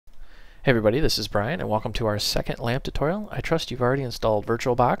Hey everybody, this is Brian and welcome to our second LAMP tutorial. I trust you've already installed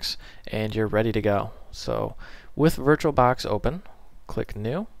VirtualBox and you're ready to go. So with VirtualBox open, click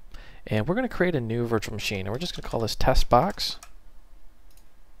New, and we're going to create a new virtual machine. And we're just going to call this TestBox,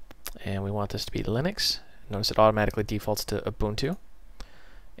 and we want this to be Linux. Notice it automatically defaults to Ubuntu,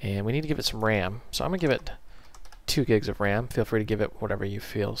 and we need to give it some RAM. So I'm going to give it 2 gigs of RAM. Feel free to give it whatever you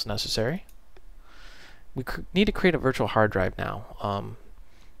feel is necessary. We need to create a virtual hard drive now.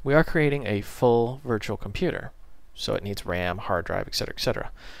 We are creating a full virtual computer, so it needs RAM, hard drive, etc.,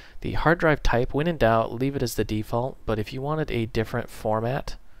 etc. The hard drive type, when in doubt, leave it as the default, but if you wanted a different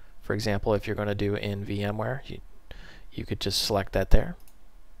format, for example, if you're going to do in VMware, you could just select that there.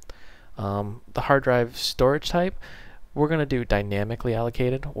 The hard drive storage type, we're going to do dynamically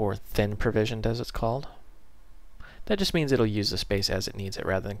allocated, or thin provisioned as it's called. That just means it'll use the space as it needs it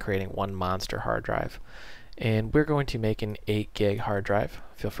rather than creating one monster hard drive. And we're going to make an 8 gig hard drive.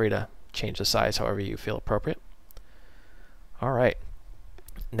 Feel free to change the size however you feel appropriate. Alright,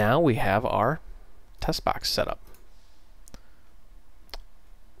 now we have our test box set up.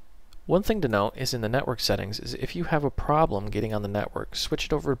 One thing to note is in the network settings is if you have a problem getting on the network, switch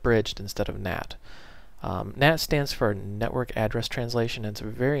it over to bridged instead of NAT. NAT stands for Network Address Translation, and it's a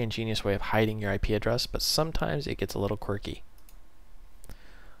very ingenious way of hiding your IP address, but sometimes it gets a little quirky.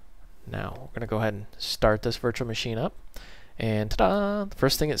 Now we're going to go ahead and start this virtual machine up, and ta-da! The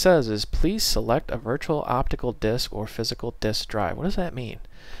first thing it says is please select a virtual optical disk or physical disk drive. What does that mean?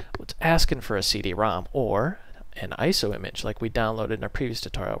 Well, it's asking for a CD-ROM or an ISO image like we downloaded in our previous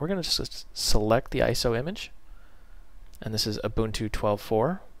tutorial. We're going to just select the ISO image, and this is Ubuntu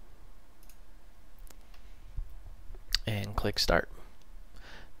 12.4, and click Start.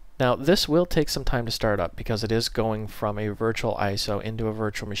 Now this will take some time to start up because it is going from a virtual ISO into a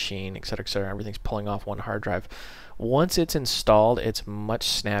virtual machine, etc., etc. Everything's pulling off one hard drive. Once it's installed, it's much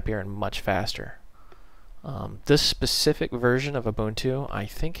snappier and much faster. This specific version of Ubuntu, I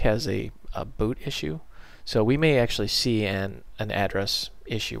think, has a boot issue. So we may actually see an address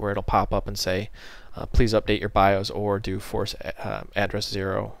issue where it'll pop up and say, please update your BIOS or do force address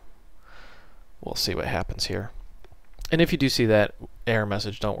 0. We'll see what happens here. And if you do see that error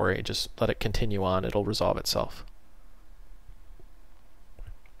message, don't worry, just let it continue on, it'll resolve itself.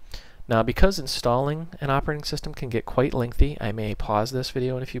 Now because installing an operating system can get quite lengthy, I may pause this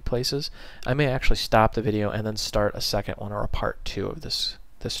video in a few places. I may actually stop the video and then start a second one or a part 2 of this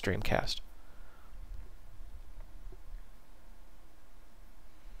streamcast.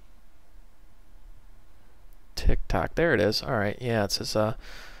 Tick-tock, there it is. Alright, yeah, it says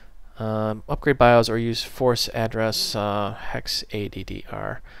upgrade BIOS or use force address hex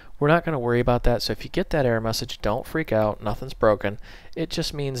ADDR. We're not going to worry about that, so if you get that error message, don't freak out, nothing's broken. It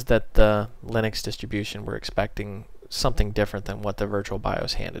just means that the Linux distribution, we're expecting something different than what the virtual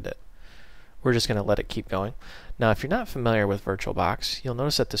BIOS handed it. We're just going to let it keep going. Now if you're not familiar with VirtualBox, you'll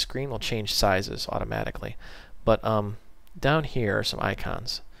notice that the screen will change sizes automatically. But down here are some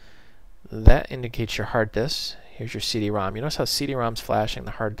icons. That indicates your hard disk. Here's your CD-ROM. You notice how CD-ROM's flashing,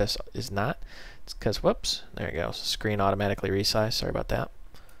 the hard disk is not? It's because, whoops, there you go. Screen automatically resized. Sorry about that.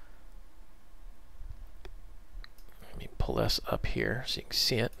 Let me pull this up here so you can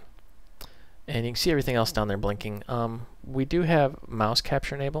see it. And you can see everything else down there blinking. We do have mouse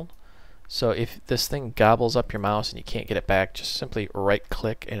capture enabled. So if this thing gobbles up your mouse and you can't get it back, just simply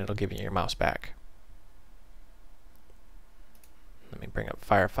right-click and it'll give you your mouse back. Let me bring up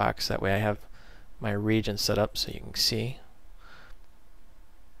Firefox. That way I have my region set up so you can see.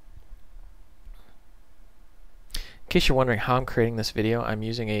 In case you're wondering how I'm creating this video, I'm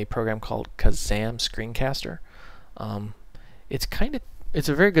using a program called Kazam Screencaster. It's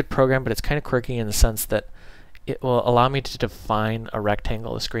a very good program, but it's kind of quirky in the sense that it will allow me to define a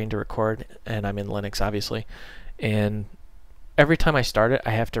rectangle of screen to record, and I'm in Linux obviously, and every time I start it,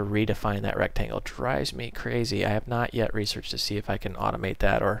 I have to redefine that rectangle. It drives me crazy. I have not yet researched to see if I can automate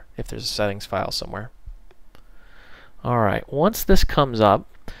that or if there's a settings file somewhere. Alright, once this comes up,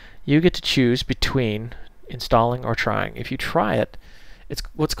 you get to choose between installing or trying. If you try it, it's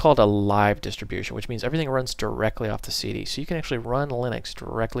what's called a live distribution, which means everything runs directly off the CD. So you can actually run Linux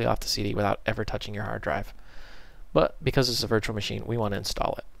directly off the CD without ever touching your hard drive. But because it's a virtual machine, we want to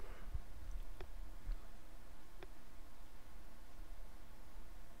install it.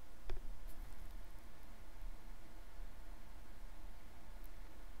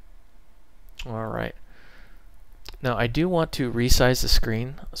 Alright. Now I do want to resize the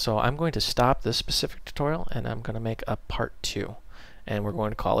screen, so I'm going to stop this specific tutorial and I'm going to make a part 2. And we're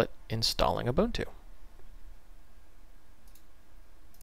going to call it Installing Ubuntu.